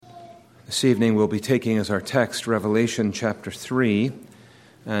This evening we'll be taking as our text Revelation chapter 3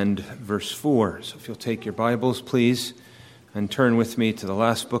 and verse 4. So if you'll take your Bibles, please, and turn with me to the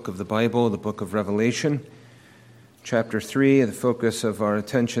last book of the Bible, the book of Revelation, chapter 3. The focus of our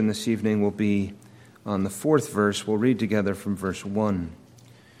attention this evening will be on the fourth verse. We'll read together from verse 1.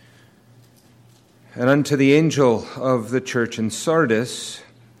 And unto the angel of the church in Sardis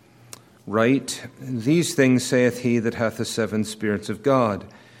write, These things saith he that hath the seven spirits of God,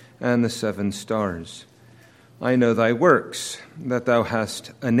 and the seven stars. I know thy works, that thou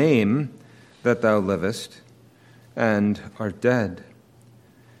hast a name, that thou livest, and art dead.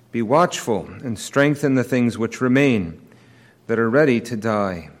 Be watchful, and strengthen the things which remain, that are ready to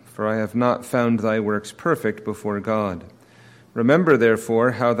die, for I have not found thy works perfect before God. Remember,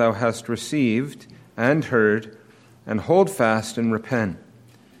 therefore, how thou hast received and heard, and hold fast and repent.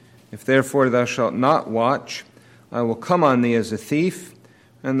 If therefore thou shalt not watch, I will come on thee as a thief,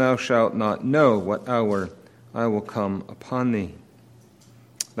 and thou shalt not know what hour I will come upon thee.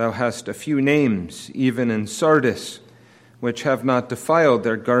 Thou hast a few names, even in Sardis, which have not defiled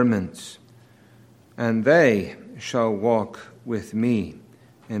their garments, and they shall walk with me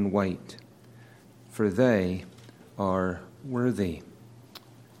in white, for they are worthy.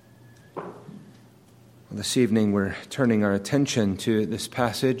 This evening we're turning our attention to this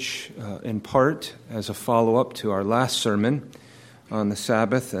passage in part as a follow-up to our last sermon on the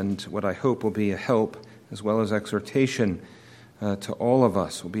Sabbath, and what I hope will be a help as well as exhortation to all of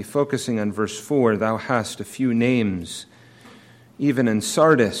us. We'll be focusing on verse 4, Thou hast a few names, even in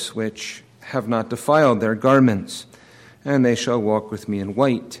Sardis, which have not defiled their garments, and they shall walk with me in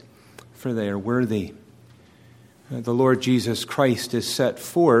white, for they are worthy. The Lord Jesus Christ is set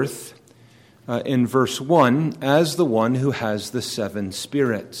forth in verse 1 as the one who has the seven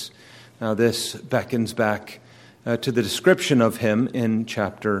spirits. Now this beckons back to the description of him in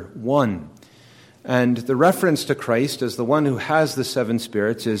chapter 1. And the reference to Christ as the one who has the seven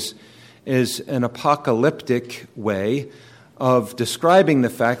spirits is an apocalyptic way of describing the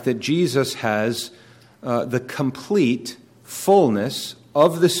fact that Jesus has the complete fullness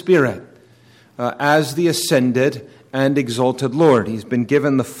of the Spirit as the ascended and exalted Lord. He's been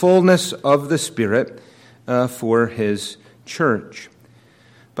given the fullness of the Spirit for his church.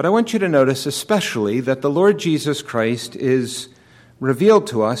 But I want you to notice especially that the Lord Jesus Christ is revealed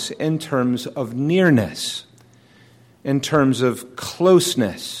to us in terms of nearness, in terms of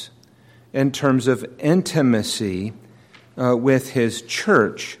closeness, in terms of intimacy with his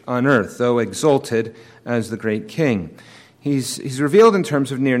church on earth, though exalted as the great King. He's revealed in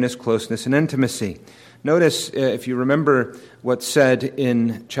terms of nearness, closeness, and intimacy. Notice, if you remember what's said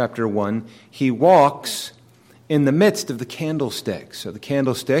in chapter 1, he walks in the midst of the candlesticks. So the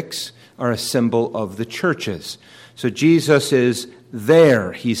candlesticks are a symbol of the churches. So Jesus is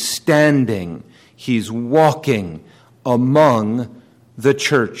there. He's standing. He's walking among the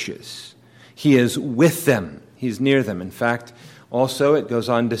churches. He is with them. He's near them. In fact, also it goes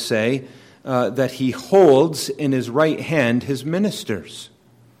on to say that he holds in his right hand his ministers.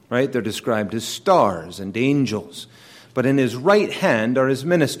 Right? They're described as stars and angels. But in his right hand are his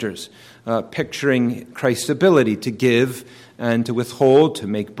ministers, picturing Christ's ability to give and to withhold, to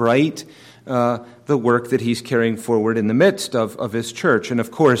make bright the work that he's carrying forward in the midst of his church. And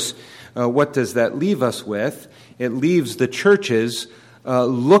of course, what does that leave us with? It leaves the churches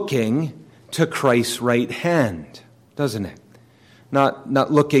looking to Christ's right hand, doesn't it?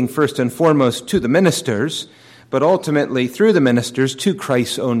 Not looking first and foremost to the ministers, but ultimately through the ministers to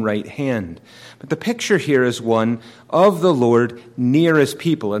Christ's own right hand. But the picture here is one of the Lord near his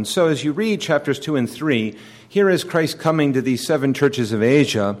people. And so as you read chapters 2 and 3, here is Christ coming to these seven churches of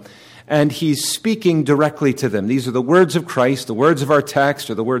Asia, and he's speaking directly to them. These are the words of Christ, the words of our text,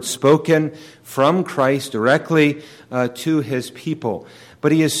 or the words spoken from Christ directly to his people.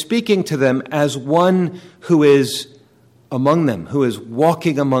 But he is speaking to them as one who is among them, who is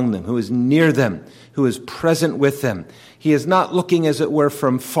walking among them, who is near them, who is present with them. He is not looking, as it were,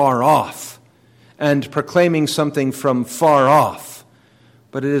 from far off and proclaiming something from far off,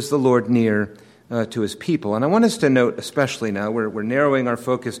 but it is the Lord near to his people. And I want us to note, especially now, we're narrowing our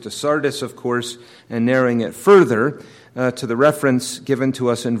focus to Sardis, of course, and narrowing it further to the reference given to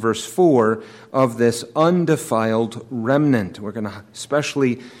us in verse 4 of this undefiled remnant. We're going to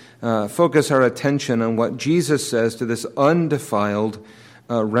especially focus our attention on what Jesus says to this undefiled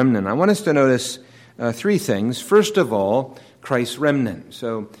remnant. I want us to notice three things. First of all, Christ's remnant.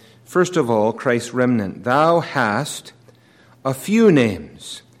 So, first of all, Christ's remnant. Thou hast a few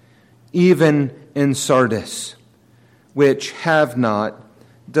names, even in Sardis, which have not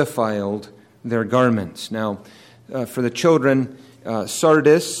defiled their garments. Now, for the children,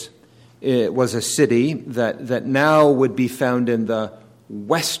 Sardis it was a city that now would be found in the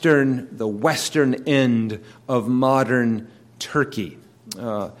western end of modern Turkey,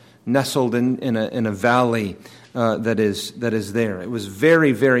 nestled in a valley that is there. It was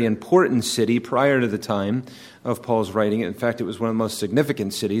very, very important city prior to the time of Paul's writing. In fact, it was one of the most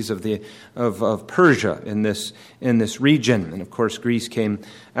significant cities of Persia in this region. And of course, Greece came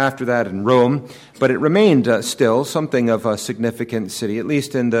after that, and Rome. But it remained still something of a significant city, at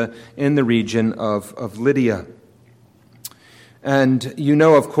least in the region of Lydia. And you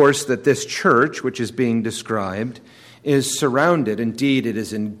know, of course, that this church, which is being described, is surrounded, indeed it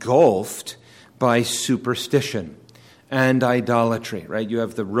is engulfed, by superstition and idolatry, right? You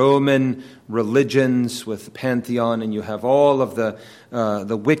have the Roman religions with the pantheon, and you have all of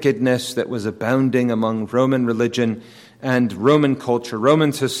the wickedness that was abounding among Roman religion and Roman culture,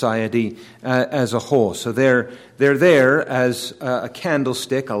 Roman society as a whole. So they're there as a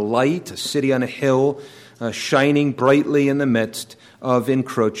candlestick, a light, a city on a hill, shining brightly in the midst of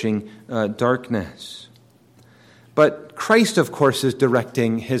encroaching darkness. But Christ, of course, is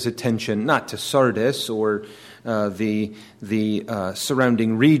directing his attention not to Sardis or the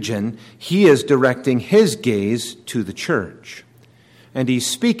surrounding region. He is directing his gaze to the church. And he's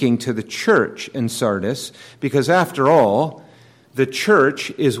speaking to the church in Sardis because, after all, the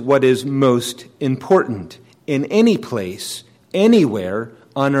church is what is most important in any place, anywhere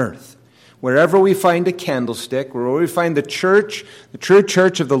on earth. Wherever we find a candlestick, wherever we find the church, the true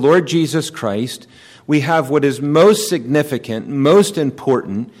church of the Lord Jesus Christ, we have what is most significant, most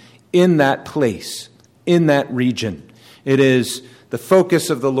important in that place, in that region. It is the focus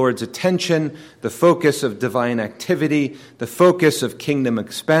of the Lord's attention, the focus of divine activity, the focus of kingdom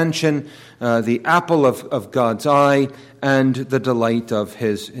expansion, the apple of God's eye, and the delight of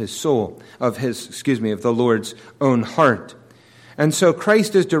his soul, of the Lord's own heart. And so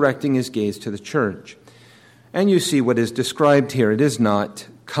Christ is directing his gaze to the church. And you see what is described here. It is not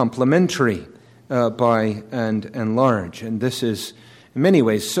complimentary by and large. And this is, in many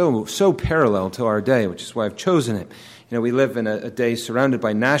ways, so parallel to our day, which is why I've chosen it. You know, we live in a day surrounded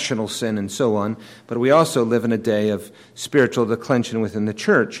by national sin and so on, but we also live in a day of spiritual declension within the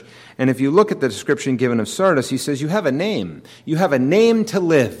church. And if you look at the description given of Sardis, he says, you have a name. You have a name to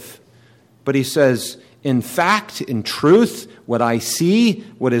live. But he says, in fact, in truth, what I see,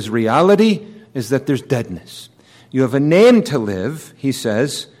 what is reality, is that there's deadness. You have a name to live, he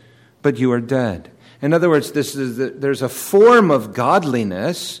says, but you are dead. In other words, there's a form of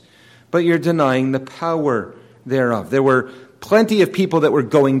godliness, but you're denying the power thereof. There were plenty of people that were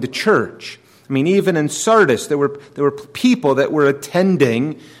going to church. I mean, even in Sardis, there were people that were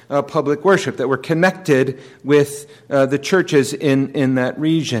attending public worship, that were connected with the churches in that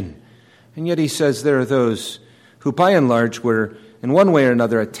region. And yet he says there are those who by and large were in one way or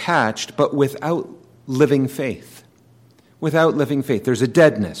another attached, but without living faith. Without living faith. There's a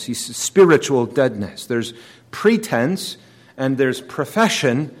deadness. He says spiritual deadness. There's pretense and there's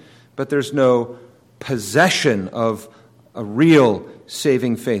profession, but there's no possession of a real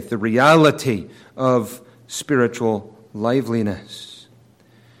saving faith, the reality of spiritual liveliness.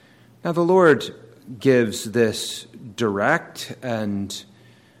 Now the Lord gives this direct and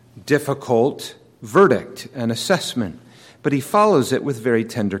difficult verdict and assessment, but he follows it with very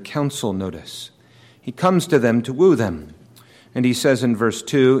tender counsel, notice. He comes to them to woo them. And he says in verse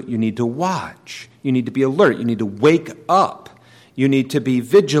 2, you need to watch. You need to be alert. You need to wake up. You need to be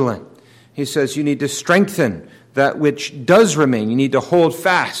vigilant. He says you need to strengthen that which does remain. You need to hold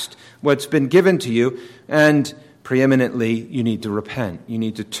fast what's been given to you. And preeminently, you need to repent. You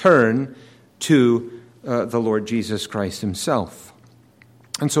need to turn to the Lord Jesus Christ himself.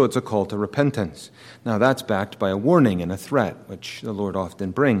 And so it's a call to repentance. Now that's backed by a warning and a threat, which the Lord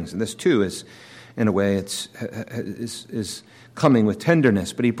often brings. And this too is, in a way, is coming with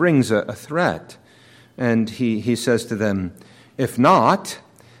tenderness, but he brings a threat. And he says to them, if not,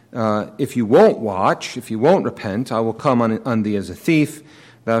 if you won't watch, if you won't repent, I will come on thee as a thief.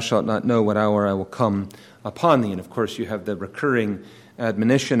 Thou shalt not know what hour I will come upon thee. And of course you have the recurring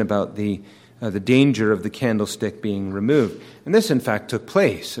admonition about the danger of the candlestick being removed. And this, in fact, took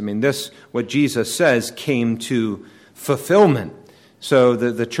place. I mean, what Jesus says, came to fulfillment. So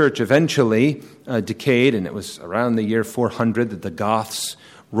the church eventually decayed, and it was around the year 400 that the Goths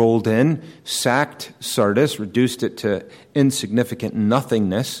rolled in, sacked Sardis, reduced it to insignificant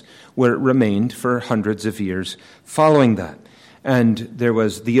nothingness, where it remained for hundreds of years following that. And there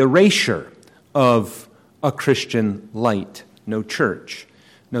was the erasure of a Christian light, no church,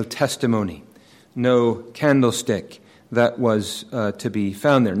 no testimony, no candlestick that was to be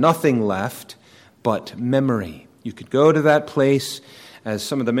found there. Nothing left but memory. You could go to that place as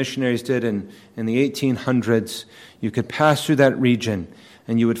some of the missionaries did in the 1800s. You could pass through that region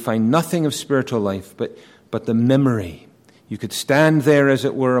and you would find nothing of spiritual life but the memory. You could stand there, as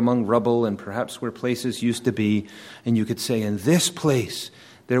it were, among rubble and perhaps where places used to be, and you could say, in this place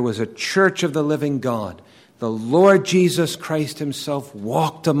there was a church of the living God. The Lord Jesus Christ himself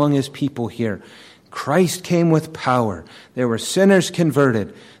walked among his people here. Christ came with power. There were sinners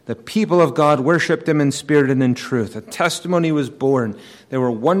converted. The people of God worshipped him in spirit and in truth. A testimony was born. There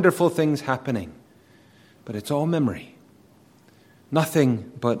were wonderful things happening. But it's all memory.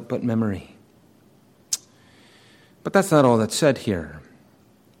 Nothing but memory. But that's not all that's said here.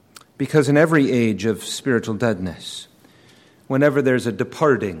 Because in every age of spiritual deadness, whenever there's a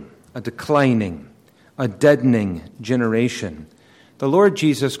departing, a declining, a deadening generation, the Lord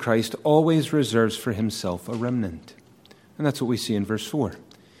Jesus Christ always reserves for himself a remnant. And that's what we see in verse 4.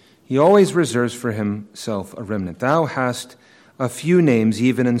 He always reserves for himself a remnant. Thou hast a few names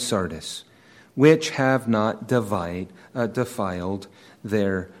even in Sardis, which have not defiled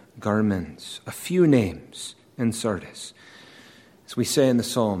their garments. A few names in Sardis. As we say in the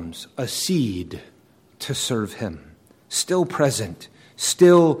Psalms, a seed to serve him. Still present,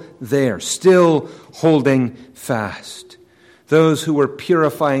 still there, still holding fast. Those who were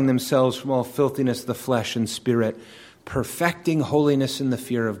purifying themselves from all filthiness of the flesh and spirit, perfecting holiness in the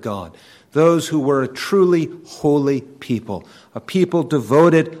fear of God. Those who were a truly holy people, a people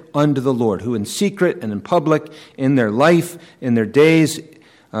devoted unto the Lord, who in secret and in public, in their life, in their days,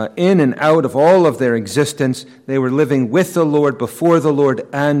 in and out of all of their existence, they were living with the Lord, before the Lord,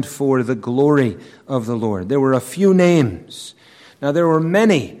 and for the glory of the Lord. There were a few names. Now there were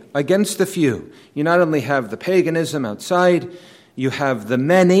many against the few. You not only have the paganism outside, you have the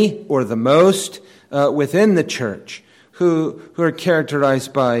many, or the most, within the church, who are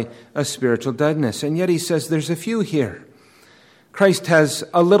characterized by a spiritual deadness. And yet he says there's a few here. Christ has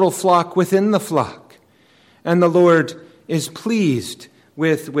a little flock within the flock, and the Lord is pleased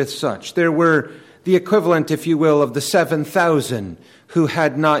with such. There were the equivalent, if you will, of the 7,000 who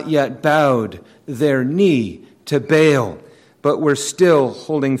had not yet bowed their knee to Baal, but were still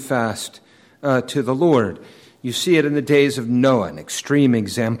holding fast to the Lord. You see it in the days of Noah, an extreme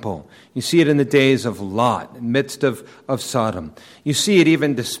example. You see it in the days of Lot, in the midst of Sodom. You see it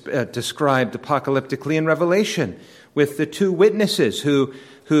even described apocalyptically in Revelation with the two witnesses who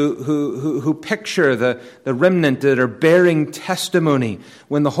picture the remnant that are bearing testimony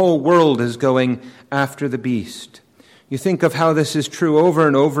when the whole world is going after the beast. You think of how this is true over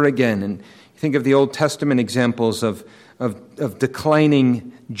and over again, and you think of the Old Testament examples of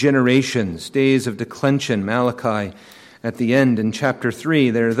declining generations, days of declension. Malachi at the end in chapter 3,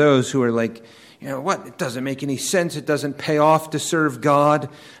 there are those who are like, you know what, it doesn't make any sense. It doesn't pay off to serve God. I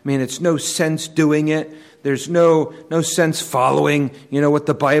mean, it's no sense doing it. There's no sense following, what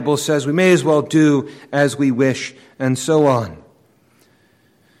the Bible says. We may as well do as we wish, and so on.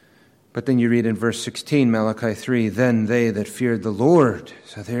 But then you read in verse 16, Malachi 3, then they that feared the Lord.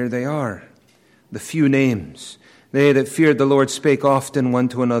 So there they are, the few names. They that feared the Lord spake often one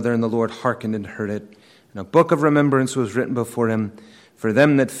to another, and the Lord hearkened and heard it. And a book of remembrance was written before him for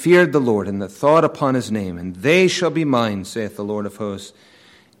them that feared the Lord, and that thought upon his name. And they shall be mine, saith the Lord of hosts,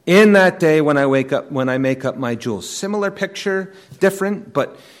 in that day when I make up my jewels. Similar picture, different,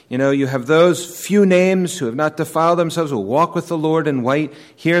 but you have those few names who have not defiled themselves, who walk with the Lord in white.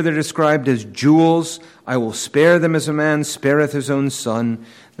 Here they're described as jewels. I will spare them as a man spareth his own son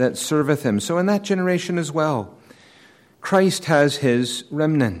that serveth him. So in that generation as well, Christ has his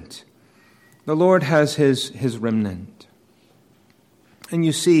remnant. The Lord has his remnant. And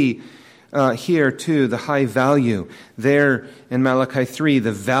you see here, too, the high value. There in Malachi 3,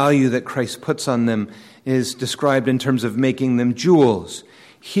 the value that Christ puts on them is described in terms of making them jewels.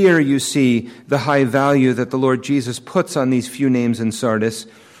 Here you see the high value that the Lord Jesus puts on these few names in Sardis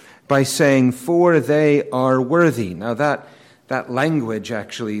by saying, for they are worthy. Now that language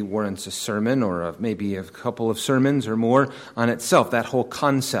actually warrants a sermon or maybe a couple of sermons or more on itself. That whole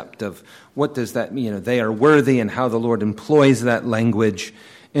concept of what does that mean? They are worthy, and how the Lord employs that language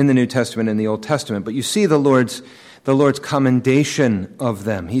in the New Testament and the Old Testament. But you see the Lord's commendation of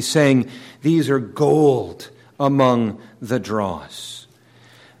them. He's saying these are gold among the dross.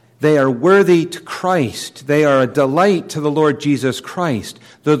 They are worthy to Christ. They are a delight to the Lord Jesus Christ,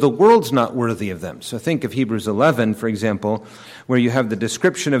 though the world's not worthy of them. So think of Hebrews 11, for example, where you have the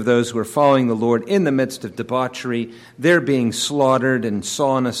description of those who are following the Lord in the midst of debauchery. They're being slaughtered and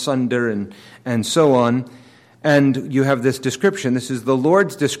sawn asunder and so on. And you have this description. This is the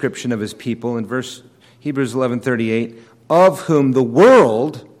Lord's description of his people in Hebrews 11:38, of whom the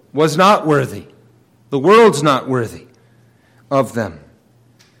world was not worthy. The world's not worthy of them.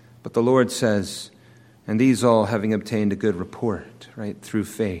 But the Lord says, and these all having obtained a good report, right, through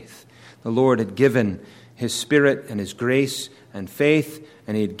faith. The Lord had given his Spirit and his grace and faith,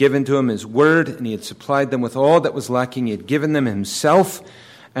 and he had given to them his word, and he had supplied them with all that was lacking. He had given them himself,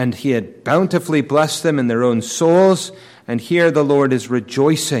 and he had bountifully blessed them in their own souls. And here the Lord is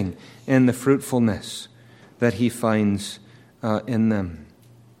rejoicing in the fruitfulness that he finds in them.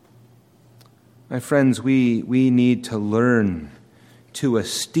 My friends, we need to learn to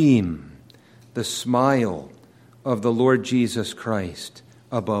esteem the smile of the Lord Jesus Christ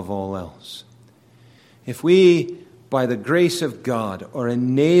above all else. If we, by the grace of God, are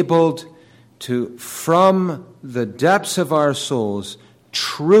enabled to, from the depths of our souls,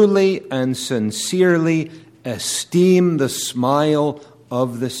 truly and sincerely esteem the smile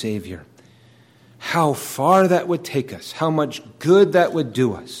of the Savior, how far that would take us, how much good that would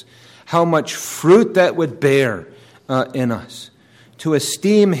do us, how much fruit that would bear in us, to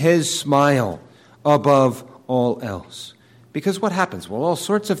esteem his smile above all else. Because what happens? Well, all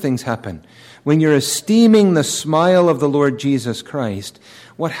sorts of things happen. When you're esteeming the smile of the Lord Jesus Christ,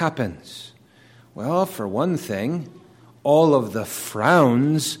 what happens? Well, for one thing, all of the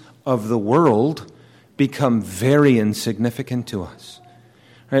frowns of the world become very insignificant to us.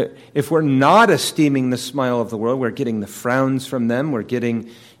 Right? If we're not esteeming the smile of the world, we're getting the frowns from them, we're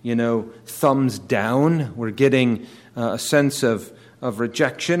getting, thumbs down, we're getting a sense of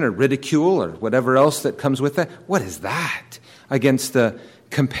rejection or ridicule or whatever else that comes with that. What is that against the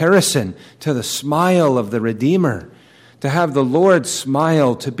comparison to the smile of the Redeemer? To have the Lord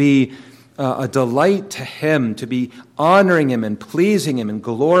smile, to be a delight to him, to be honoring him and pleasing him and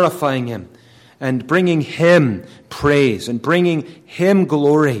glorifying him and bringing him praise and bringing him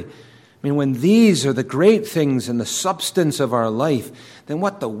glory. I mean, when these are the great things in the substance of our life, then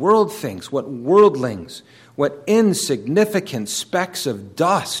what the world thinks, what worldlings, what insignificant specks of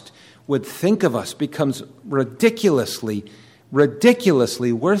dust would think of us becomes ridiculously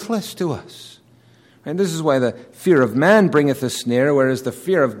worthless to us. And this is why the fear of man bringeth a snare, whereas the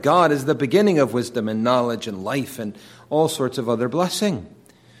fear of God is the beginning of wisdom and knowledge and life and all sorts of other blessing.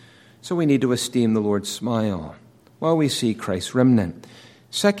 So we need to esteem the Lord's smile while we see Christ's remnant.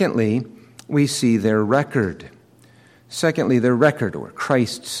 Secondly, we see their record. Or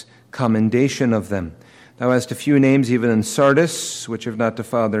Christ's commendation of them. Thou hast a few names even in Sardis, which have not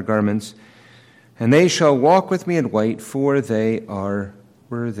defiled their garments, and they shall walk with me in white, for they are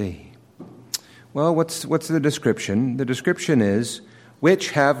worthy. Well, what's the description? The description is,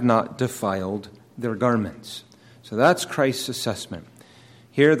 which have not defiled their garments. So that's Christ's assessment.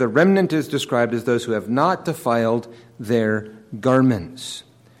 Here, the remnant is described as those who have not defiled their garments.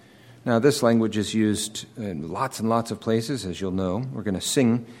 Now, this language is used in lots and lots of places, as you'll know. We're going to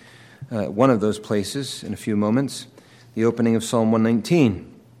sing one of those places in a few moments, the opening of Psalm 119.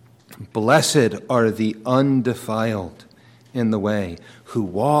 Blessed are the undefiled in the way, who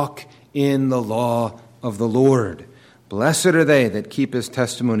walk in the law of the Lord. Blessed are they that keep his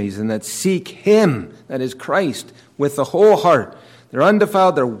testimonies and that seek him, that is Christ, with the whole heart. They're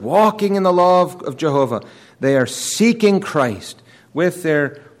undefiled, they're walking in the law of Jehovah. They are seeking Christ with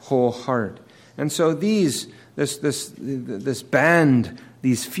their whole heart. And so this band,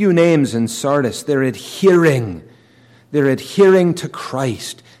 these few names in Sardis, they're adhering to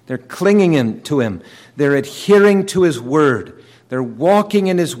Christ. They're clinging to him. They're adhering to his word. They're walking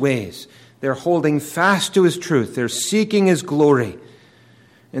in his ways. They're holding fast to his truth. They're seeking his glory.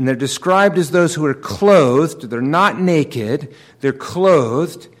 And they're described as those who are clothed. They're not naked. They're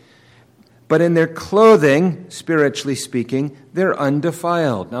clothed. But in their clothing, spiritually speaking, they're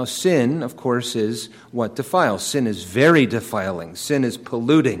undefiled. Now, sin, of course, is what defiles. Sin is very defiling. Sin is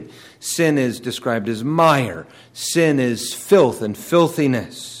polluting. Sin is described as mire. Sin is filth and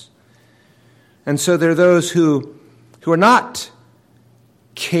filthiness. And so they're those who are not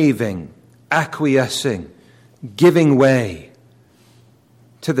caving, acquiescing, giving way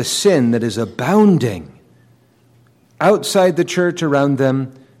to the sin that is abounding outside the church around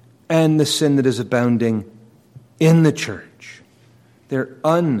them and the sin that is abounding in the church. They're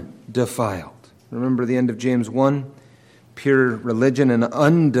undefiled. Remember the end of James 1? Pure religion and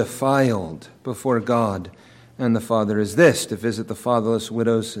undefiled before God and the Father is this, to visit the fatherless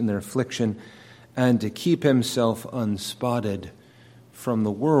widows in their affliction and to keep himself unspotted from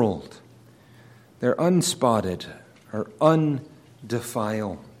the world. They're unspotted or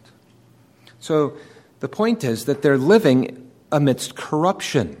undefiled. So the point is that they're living amidst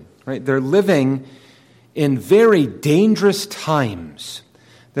corruption, right? They're living in very dangerous times.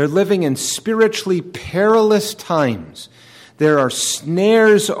 They're living in spiritually perilous times. There are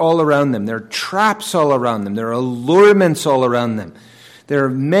snares all around them. There are traps all around them. There are allurements all around them. There are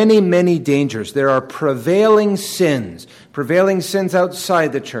many, many dangers. There are prevailing sins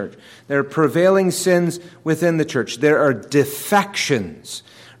outside the church. There are prevailing sins within the church. There are defections,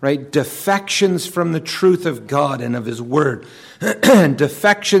 right? Defections from the truth of God and of His Word.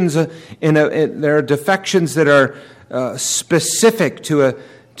 Defections. There are defections that are specific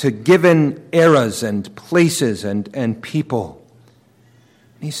to given eras and places and people.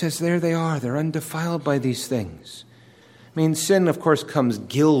 And he says, there they are. They're undefiled by these things. I mean, sin, of course, comes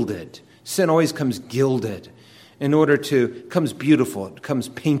gilded. Sin always comes gilded. Comes beautiful. It comes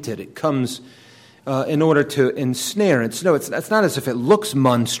painted. It comes in order to ensnare. It's not as if it looks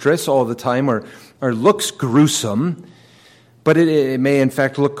monstrous all the time or looks gruesome, but it may in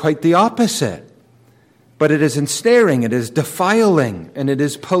fact look quite the opposite. But it is ensnaring, it is defiling, and it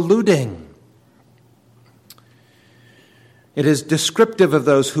is polluting. It is descriptive of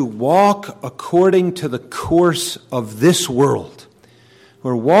those who walk according to the course of this world, who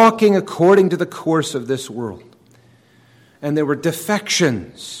are walking according to the course of this world. And there were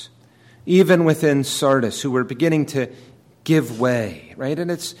defections, even within Sardis, who were beginning to give way, right? And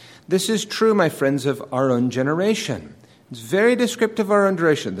this is true, my friends, of our own generation. It's very descriptive of our own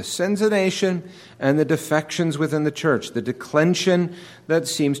generation, the sins of the nation and the defections within the church, the declension that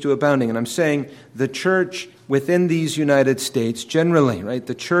seems to abounding. And I'm saying the church within these United States generally, right?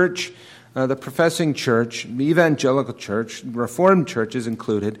 The church, the professing church, the evangelical church, Reformed churches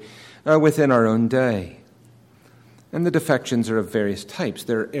included, within our own day. And the defections are of various types.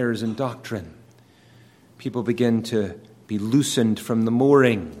 There are errors in doctrine. People begin to be loosened from the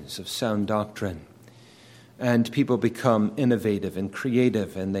moorings of sound doctrine. And people become innovative and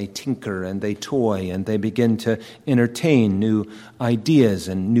creative, and they tinker and they toy, and they begin to entertain new ideas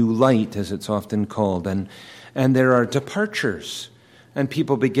and new light, as it's often called. And there are departures, and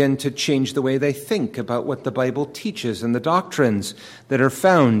people begin to change the way they think about what the Bible teaches and the doctrines that are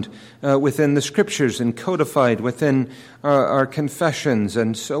found within the Scriptures and codified within our confessions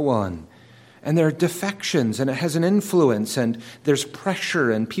and so on. And there are defections, and it has an influence, and there's pressure,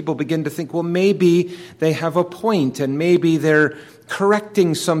 and people begin to think, well, maybe they have a point, and maybe they're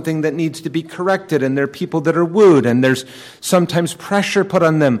correcting something that needs to be corrected, and there are people that are wooed, and there's sometimes pressure put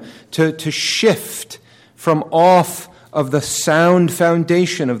on them to shift from off of the sound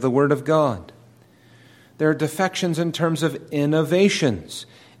foundation of the Word of God. There are defections in terms of innovations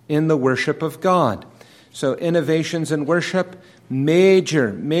in the worship of God. So innovations in worship,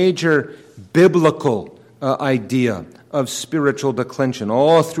 major biblical idea of spiritual declension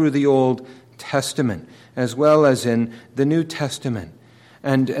all through the Old Testament as well as in the New Testament.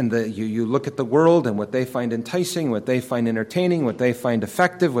 And you look at the world and what they find enticing, what they find entertaining, what they find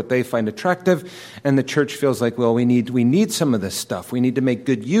effective, what they find attractive, and the church feels like, well, we need some of this stuff. We need to make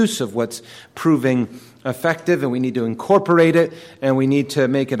good use of what's proving effective, and we need to incorporate it, and we need to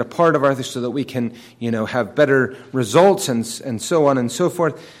make it a part of ours so that we can, have better results and so on and so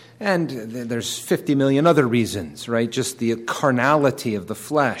forth. And there's 50 million other reasons, right? Just the carnality of the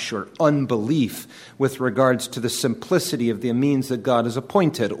flesh or unbelief with regards to the simplicity of the means that God has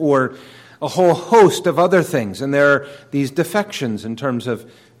appointed, or a whole host of other things. And there are these defections in terms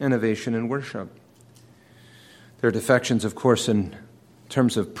of innovation in worship. There are defections, of course, in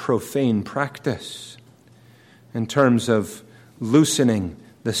terms of profane practice, in terms of loosening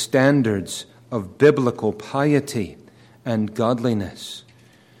the standards of biblical piety and godliness.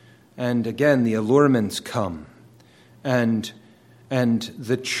 And again, the allurements come, and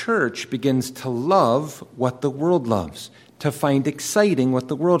the church begins to love what the world loves, to find exciting what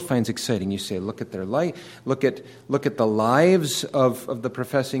the world finds exciting. You say, look at their life, look at the lives of the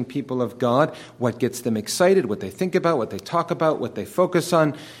professing people of God, what gets them excited, what they think about, what they talk about, what they focus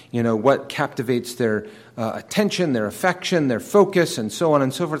on, what captivates their attention, their affection, their focus, and so on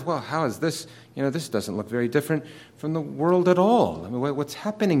and so forth. Well, how is this? This doesn't look very different from the world at all. I mean, what's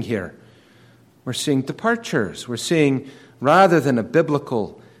happening here? We're seeing departures. We're seeing, rather than a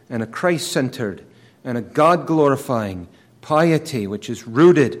biblical and a Christ-centered and a God-glorifying piety, which is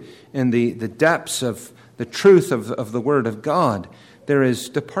rooted in the depths of the truth of the Word of God, there is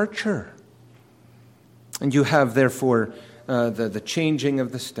departure. And you have, therefore, the changing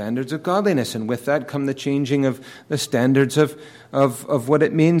of the standards of godliness, and with that come the changing of the standards of what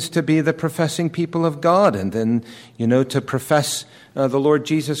it means to be the professing people of God. And then, to profess the Lord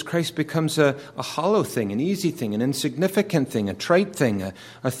Jesus Christ becomes a hollow thing, an easy thing, an insignificant thing, a trite thing,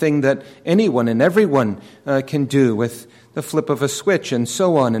 a thing that anyone and everyone can do with the flip of a switch and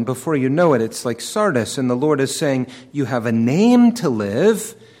so on. And before you know it, it's like Sardis, and the Lord is saying, you have a name to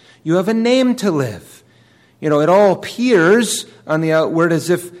live. You have a name to live. It all appears on the outward as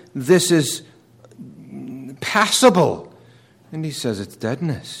if this is passable, And he says it's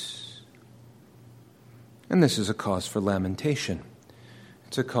deadness. And this is a cause for lamentation.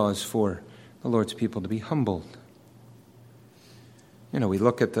 It's a cause for the Lord's people to be humbled. We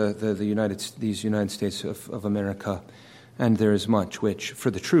look at these United States of America, and there is much which,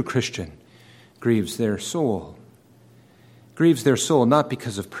 for the true Christian, grieves their soul. Grieves their soul not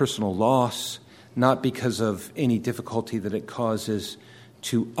because of personal loss, not because of any difficulty that it causes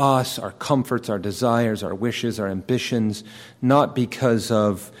to us, our comforts, our desires, our wishes, our ambitions, not because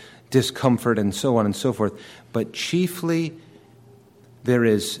of discomfort and so on and so forth, but chiefly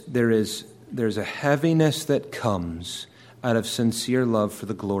there's a heaviness that comes out of sincere love for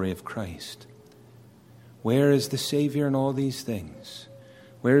the glory of Christ. Where is the Savior in all these things?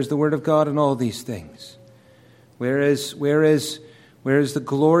 Where is the Word of God in all these things? Where is the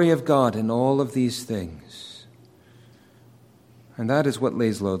glory of God in all of these things? And that is what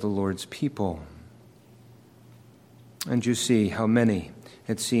lays low the Lord's people. And you see how many,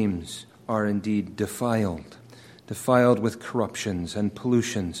 it seems, are indeed defiled with corruptions and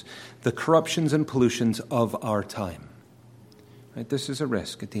pollutions, the corruptions and pollutions of our time. Right? This is a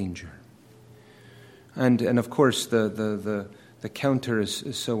risk, a danger. And of course, the counter is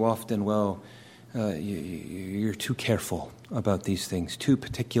so often, you're too careful about these things, too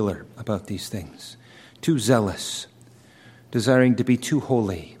particular about these things, too zealous, desiring to be too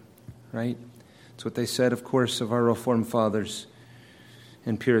holy, right? It's what they said, of course, of our Reformed fathers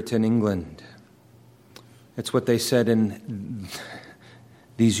in Puritan England. It's what they said in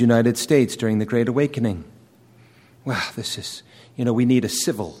these United States during the Great Awakening. Well, this is, we need a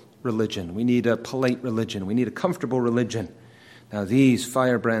civil religion. We need a polite religion. We need a comfortable religion. Now, these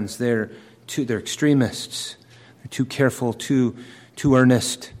firebrands, they're extremists. They're too careful, too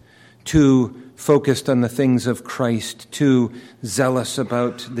earnest, too focused on the things of Christ, too zealous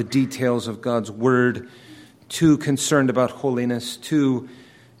about the details of God's Word, too concerned about holiness, too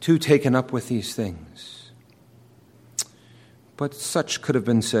taken up with these things. But such could have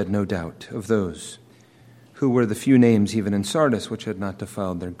been said, no doubt, of those who were the few names even in Sardis which had not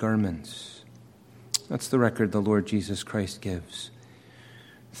defiled their garments. That's the record the Lord Jesus Christ gives.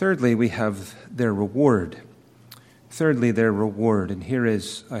 Thirdly, we have their reward. And here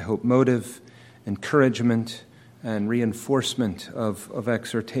is, I hope, motive, encouragement, and reinforcement of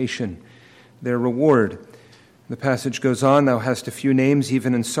exhortation. Their reward. The passage goes on, thou hast a few names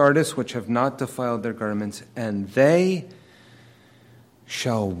even in Sardis which have not defiled their garments, and they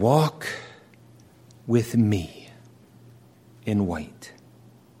shall walk with me in white.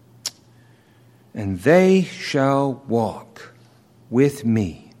 And they shall walk with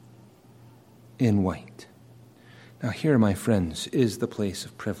me in white. Now here, my friends, is the place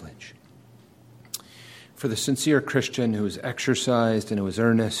of privilege. For the sincere Christian who is exercised and who is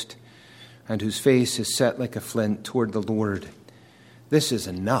earnest and whose face is set like a flint toward the Lord, this is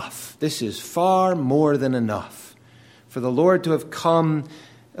enough. This is far more than enough. For the Lord to have come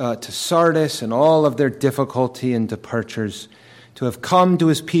to Sardis and all of their difficulty and departures, to have come to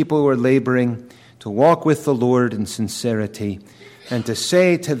his people who are laboring, to walk with the Lord in sincerity, and to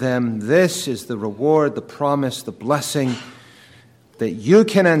say to them, this is the reward, the promise, the blessing that you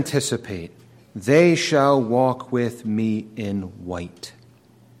can anticipate. They shall walk with me in white.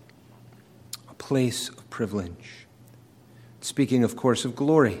 A place of privilege. Speaking, of course, of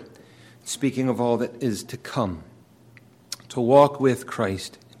glory. Speaking of all that is to come. To walk with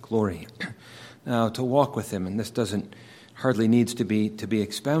Christ in glory. Now, to walk with him, and this hardly needs to be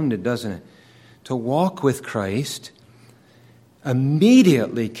expounded, doesn't it? To walk with Christ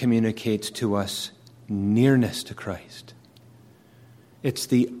immediately communicates to us nearness to Christ. It's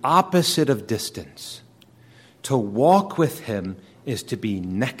the opposite of distance. To walk with him is to be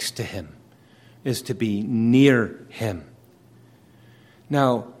next to him, is to be near him.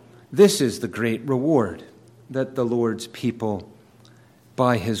 Now, this is the great reward that the Lord's people,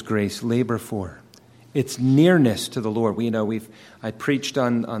 by his grace, labor for. It's nearness to the Lord. I preached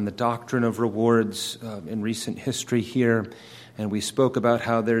on the doctrine of rewards in recent history here, and we spoke about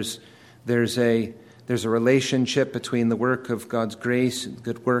how there's a relationship between the work of God's grace and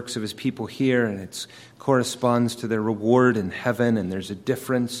good works of his people here, and it corresponds to their reward in heaven, and there's a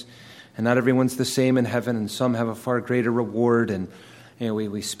difference, and not everyone's the same in heaven, and some have a far greater reward, and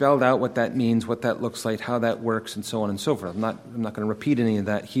we spelled out what that means, what that looks like, how that works, and so on and so forth. I'm not going to repeat any of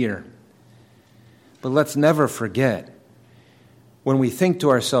that here. But let's never forget, when we think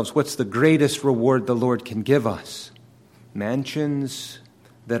to ourselves, what's the greatest reward the Lord can give us? Mansions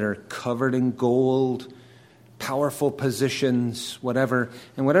that are covered in gold, powerful positions, whatever,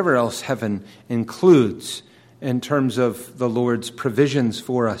 and whatever else heaven includes in terms of the Lord's provisions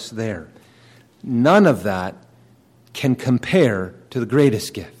for us there. None of that can compare to the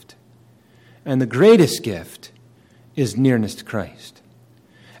greatest gift. And the greatest gift is nearness to Christ.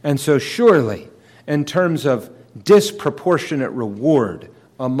 And so surely, in terms of disproportionate reward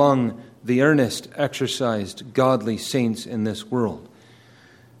among the earnest, exercised, godly saints in this world,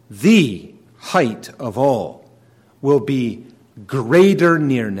 the height of all will be greater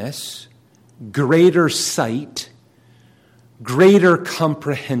nearness, greater sight, greater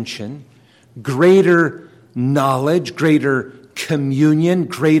comprehension, greater knowledge, greater communion,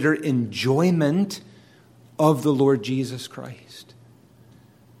 greater enjoyment of the Lord Jesus Christ.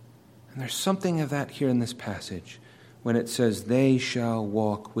 And there's something of that here in this passage when it says, they shall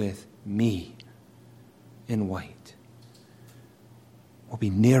walk with me in white. We'll be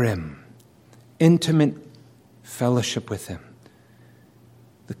near him, intimate fellowship with him,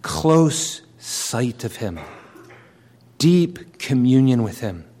 the close sight of him, deep communion with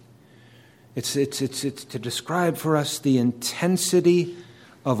him. It's to describe for us the intensity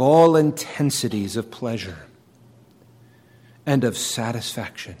of all intensities of pleasure and of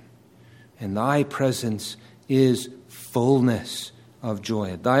satisfaction. In thy presence is fullness of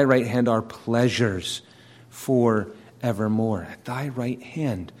joy. At thy right hand are pleasures forevermore. At thy right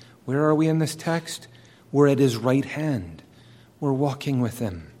hand. Where are we in this text? We're at his right hand. We're walking with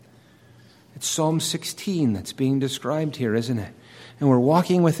him. It's Psalm 16 that's being described here, isn't it? And we're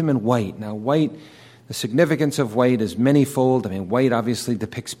walking with him in white. Now, white, the significance of white is manyfold. I mean, white obviously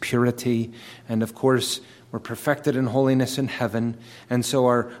depicts purity. And of course, we're perfected in holiness in heaven. And so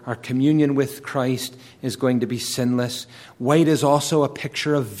our communion with Christ is going to be sinless. White is also a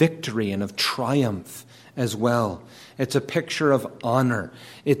picture of victory and of triumph as well. It's a picture of honor.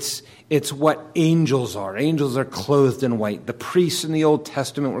 It's what angels are. Angels are clothed in white. The priests in the Old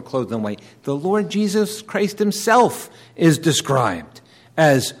Testament were clothed in white. The Lord Jesus Christ himself is described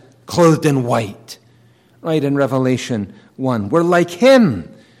as clothed in white, right, in Revelation 1. We're like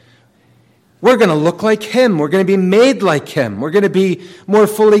him. We're going to look like him. We're going to be made like him. We're going to be more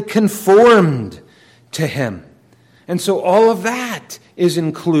fully conformed to him. And so all of that is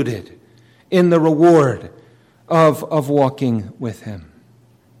included in the reward of walking with him.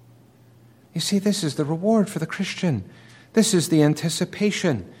 You see, this is the reward for the Christian. This is the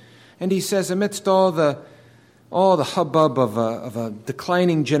anticipation. And he says, amidst all the hubbub of a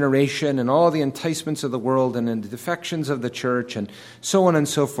declining generation and all the enticements of the world and the defections of the church and so on and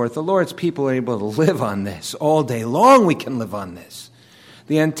so forth, the Lord's people are able to live on this. All day long we can live on this.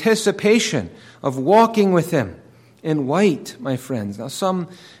 The anticipation of walking with him in white, my friends. Now some,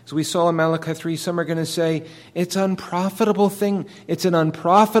 as we saw in Malachi 3, some are going to say, it's an unprofitable thing. It's an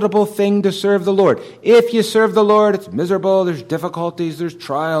unprofitable thing to serve the Lord. If you serve the Lord, it's miserable, there's difficulties, there's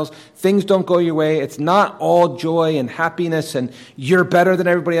trials, things don't go your way. It's not all joy and happiness and you're better than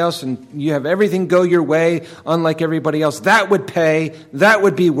everybody else and you have everything go your way unlike everybody else. That would pay, that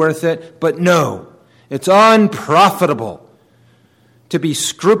would be worth it. But no, it's unprofitable to be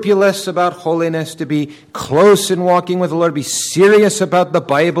scrupulous about holiness, to be close in walking with the Lord, be serious about the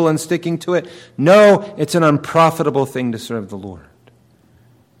Bible and sticking to it. No, it's an unprofitable thing to serve the Lord.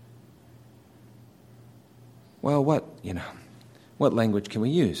 Well, what language can we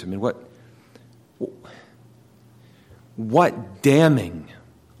use? I mean, what damning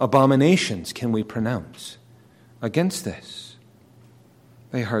abominations can we pronounce against this?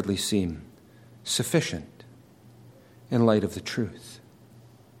 They hardly seem sufficient in light of the truth.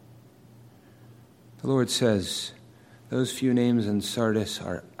 The Lord says, those few names in Sardis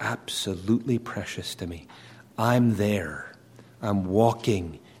are absolutely precious to me. I'm there. I'm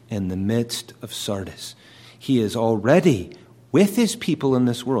walking in the midst of Sardis. He is already with his people in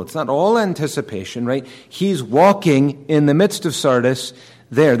this world. It's not all anticipation, right? He's walking in the midst of Sardis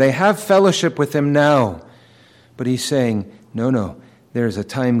there. They have fellowship with him now. But he's saying, no, there's a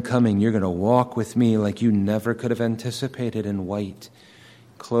time coming. You're going to walk with me like you never could have anticipated in white,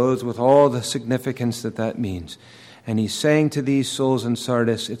 clothed with all the significance that means. And he's saying to these souls in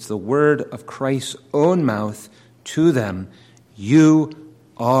Sardis, it's the word of Christ's own mouth to them, you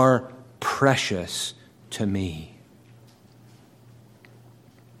are precious to me.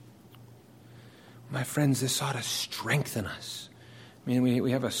 My friends, this ought to strengthen us. I mean,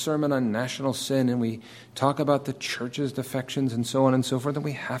 we have a sermon on national sin, and we talk about the church's defections and so on and so forth, and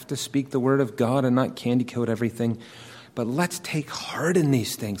we have to speak the word of God and not candy coat everything. But let's take heart in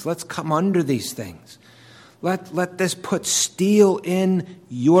these things. Let's come under these things. Let this put steel in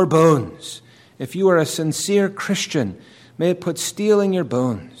your bones. If you are a sincere Christian, may it put steel in your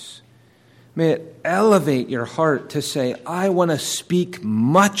bones. May it elevate your heart to say, I want to speak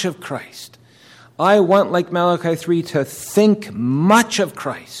much of Christ. I want, like Malachi 3, to think much of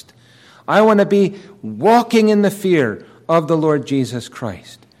Christ. I want to be walking in the fear of the Lord Jesus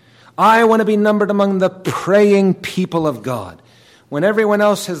Christ. I want to be numbered among the praying people of God. When everyone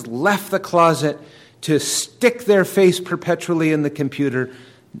else has left the closet to stick their face perpetually in the computer,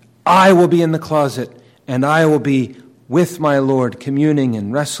 I will be in the closet and I will be with my Lord, communing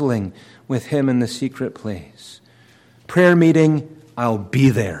and wrestling with him in the secret place. Prayer meeting, I'll be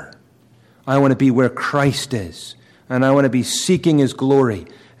there. I want to be where Christ is, and I want to be seeking his glory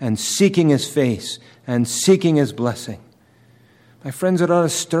and seeking his face and seeking his blessing. My friends, it ought to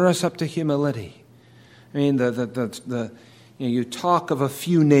stir us up to humility. I mean, you talk of a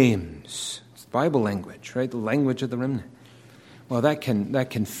few names. It's Bible language, right? The language of the remnant. Well, that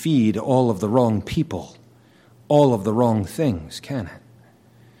can feed all of the wrong people, all of the wrong things, can it?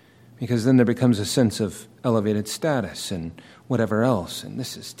 Because then there becomes a sense of elevated status and whatever else. And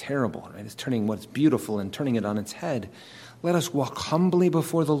this is terrible, right? It's turning what's beautiful and turning it on its head. Let us walk humbly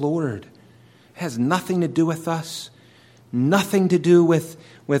before the Lord. It has nothing to do with us, nothing to do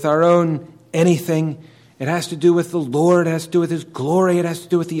with our own anything. It has to do with the Lord. It has to do with his glory. It has to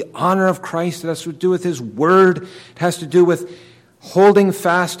do with the honor of Christ. It has to do with his word. It has to do with holding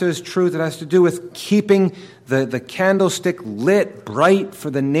fast to his truth. It has to do with keeping the candlestick lit bright for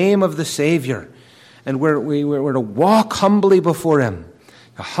the name of the Savior. And we're to walk humbly before him,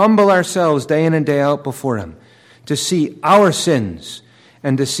 to humble ourselves day in and day out before him, to see our sins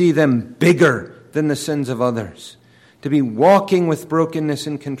and to see them bigger than the sins of others, to be walking with brokenness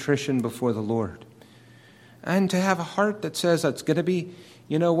and contrition before the Lord, and to have a heart that says it's going to be,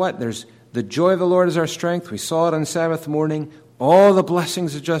 you know what, there's the joy of the Lord is our strength. We saw it on Sabbath morning. All the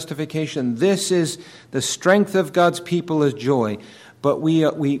blessings of justification. This is the strength of God's people is joy. But we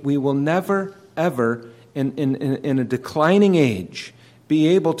will never, ever, in a declining age, be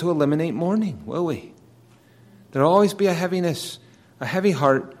able to eliminate mourning, will we? There will always be a heaviness, a heavy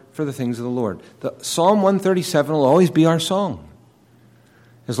heart for the things of the Lord. Psalm 137 will always be our song.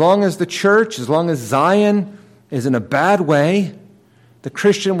 As long as the church, as long as Zion is in a bad way, the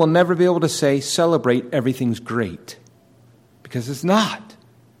Christian will never be able to say, celebrate, everything's great. Because it's not.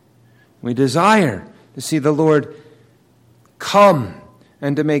 We desire to see the Lord come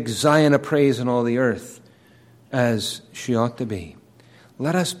and to make Zion a praise in all the earth as she ought to be.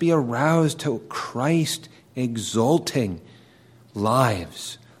 Let us be aroused to Christ exalting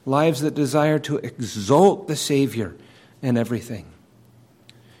lives that desire to exalt the Savior in everything.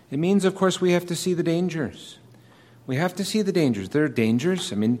 It means, of course, we have to see the dangers. We have to see the dangers. There are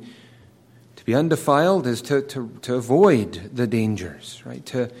dangers. I mean, to be undefiled is to avoid the dangers, right?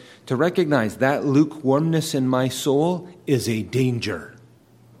 To recognize that lukewarmness in my soul is a danger.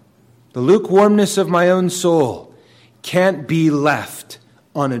 The lukewarmness of my own soul can't be left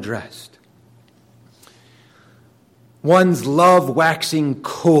unaddressed. One's love waxing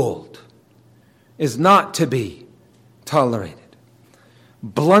cold is not to be tolerated.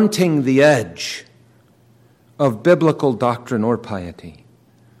 Blunting the edge of biblical doctrine or piety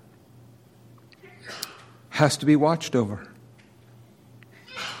has to be watched over.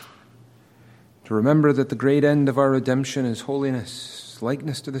 To remember that the great end of our redemption is holiness,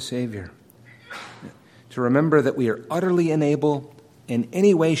 likeness to the Savior. To remember that we are utterly unable in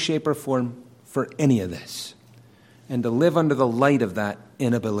any way, shape, or form for any of this. And to live under the light of that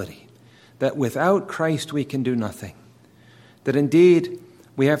inability. That without Christ we can do nothing. That indeed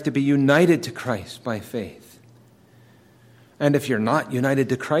we have to be united to Christ by faith. And if you're not united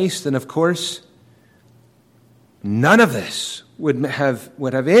to Christ, then of course none of this would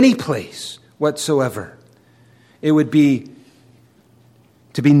have any place whatsoever. It would be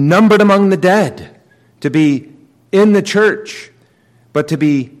to be numbered among the dead, to be in the church, but to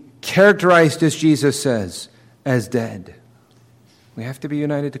be characterized, as Jesus says, as dead. We have to be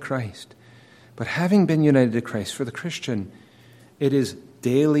united to Christ. But having been united to Christ, for the Christian, it is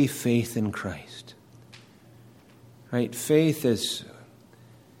daily faith in Christ. Right? Faith is,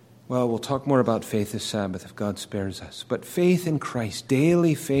 well, we'll talk more about faith this Sabbath if God spares us. But faith in Christ,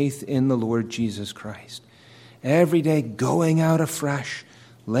 daily faith in the Lord Jesus Christ. Every day going out afresh,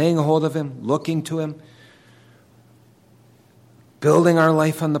 laying hold of Him, looking to Him, building our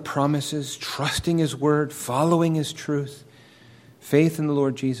life on the promises, trusting His word, following His truth. Faith in the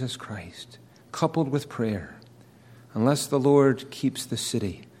Lord Jesus Christ, coupled with prayer. Unless the Lord keeps the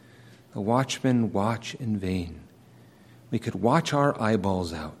city, the watchmen watch in vain. We could watch our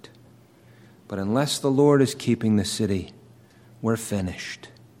eyeballs out, but unless the Lord is keeping the city, we're finished.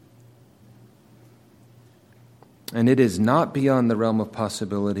 And it is not beyond the realm of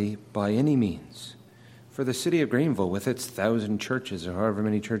possibility by any means for the city of Greenville, with its 1,000 churches or however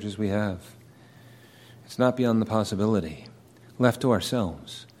many churches we have. It's not beyond the possibility, left to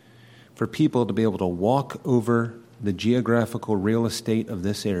ourselves, for people to be able to walk over the geographical real estate of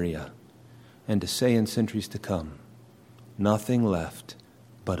this area and to say in centuries to come, nothing left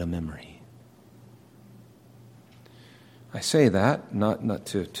but a memory. I say that not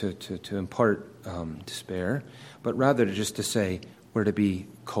to impart despair, but rather just to say we're to be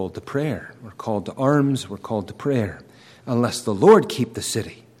called to prayer. We're called to arms. We're called to prayer. Unless the Lord keep the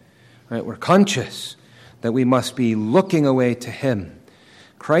city, right? We're conscious that we must be looking away to Him.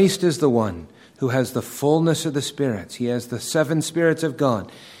 Christ is the one who has the fullness of the spirits. He has the 7 spirits of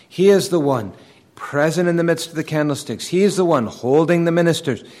God. He is the one present in the midst of the candlesticks. He is the one holding the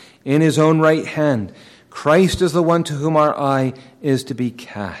ministers in His own right hand. Christ is the one to whom our eye is to be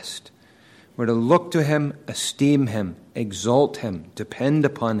cast. We're to look to Him, esteem Him, exalt Him, depend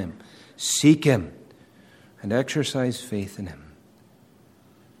upon Him, seek Him, and exercise faith in Him.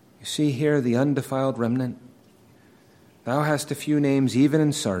 You see here the undefiled remnant. Thou hast a few names even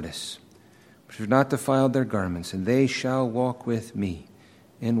in Sardis, which have not defiled their garments, and they shall walk with me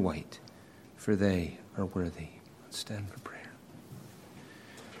in white, for they are worthy. Let's stand for prayer.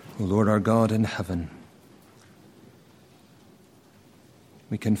 O Lord our God in heaven,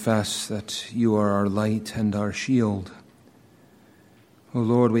 we confess that You are our light and our shield. O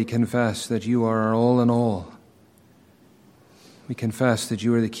Lord, we confess that You are our all in all. We confess that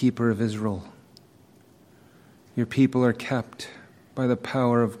You are the keeper of Israel. Your people are kept by the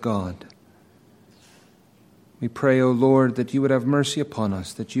power of God. We pray, O Lord, that You would have mercy upon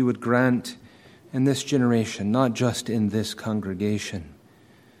us, that You would grant in this generation, not just in this congregation,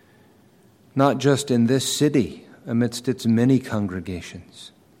 not just in this city amidst its many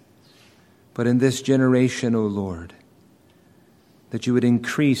congregations, but in this generation, O Lord, that You would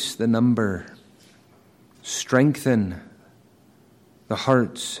increase the number, strengthen the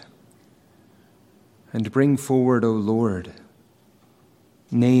hearts, and bring forward, O Lord,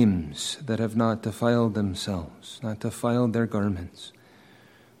 names that have not defiled themselves, not defiled their garments.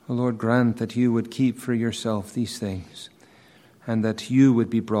 O Lord, grant that You would keep for Yourself these things, and that You would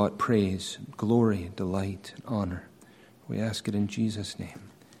be brought praise, glory, delight, and honor. We ask it in Jesus' name.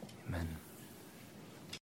 Amen.